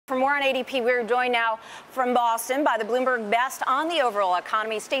For more on ADP, we're joined now from Boston by the Bloomberg Best on the Overall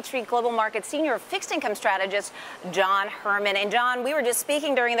Economy, State Street Global Market Senior Fixed Income Strategist, John Herrmann. And John, we were just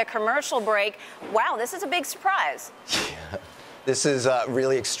speaking during the commercial break. Wow, this is a big surprise. Yeah, this is a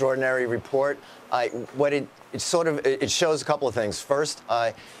really extraordinary report. It shows a couple of things. First,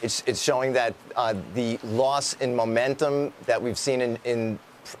 it's showing that the loss in momentum that we've seen in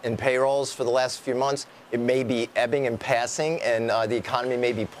payrolls for the last few months, it may be ebbing and passing, and the economy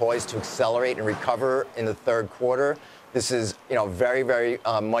may be poised to accelerate and recover in the third quarter. This is, very, very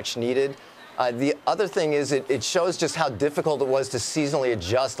much needed. The other thing is it shows just how difficult it was to seasonally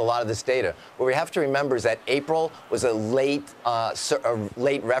adjust a lot of this data. What we have to remember is that April was a late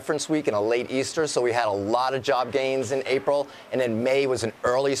reference week and a late Easter, so we had a lot of job gains in April. And then May was an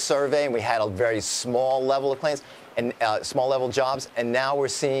early survey, and we had a very small level of claims and small level jobs. And now we're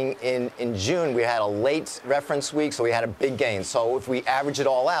seeing in June we had a late reference week, so we had a big gain. So if we average it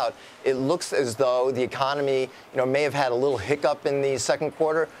all out, it looks as though the economy, may have had a little hiccup in the second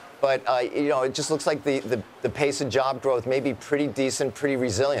quarter. But, it just looks like the pace of job growth may be pretty decent, pretty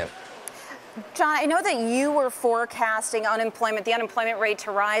resilient. John, I know that you were forecasting the unemployment rate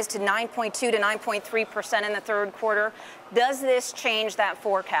to rise to 9.2 to 9.3% in the third quarter. Does this change that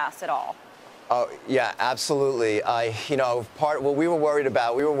forecast at all? Oh, yeah, absolutely. What we were worried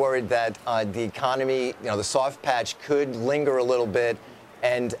about, we were worried that the economy, the soft patch could linger a little bit.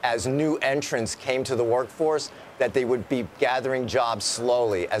 And as new entrants came to the workforce, that they would be gathering jobs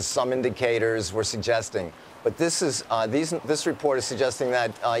slowly, as some indicators were suggesting. But this report is suggesting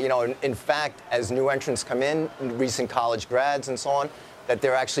that, in fact, as new entrants come in, recent college grads and so on, that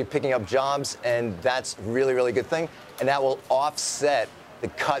they're actually picking up jobs, and that's a really, really good thing. And that will offset the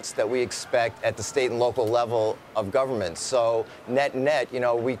cuts that we expect at the state and local level of government. So net,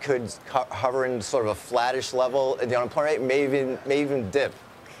 we could hover in sort of a flattish level. The unemployment rate may even dip.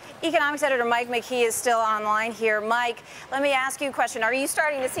 Economics editor Mike McKee is still online here. Mike, let me ask you a question. Are you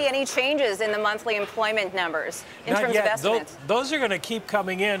starting to see any changes in the monthly employment numbers in terms of estimates? Those are going to keep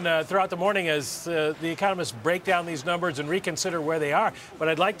coming in throughout the morning as the economists break down these numbers and reconsider where they are. But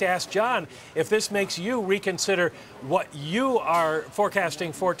I'd like to ask John if this makes you reconsider what you are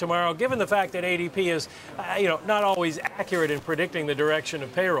forecasting for tomorrow, given the fact that ADP is, not always accurate in predicting the direction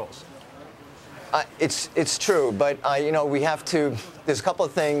of payrolls. It's true, but we have to. There's a couple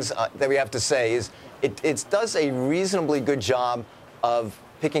of things that we have to say. It does a reasonably good job of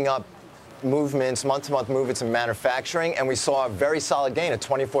picking up movements, month-to-month movements in manufacturing, and we saw a very solid gain of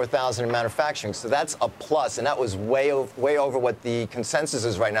 24,000 in manufacturing. So that's a plus, and that was way over what the consensus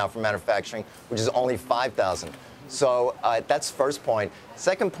is right now for manufacturing, which is only 5,000. So that's first point.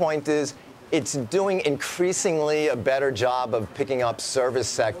 Second point is, it's doing increasingly a better job of picking up service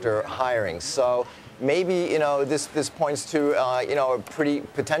sector hiring. So maybe, this points to,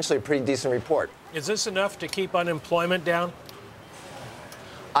 potentially a pretty decent report. Is this enough to keep unemployment down?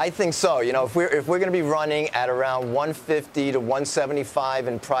 I think so. If we're going to be running at around 150 to 175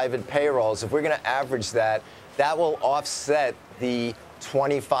 in private payrolls, if we're going to average that, that will offset the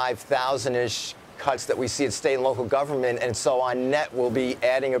 25,000-ish cuts that we see at state and local government, and so on net we'll be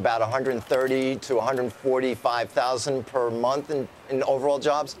adding about 130 to 145,000 per month in overall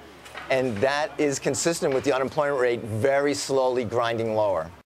jobs, and that is consistent with the unemployment rate very slowly grinding lower.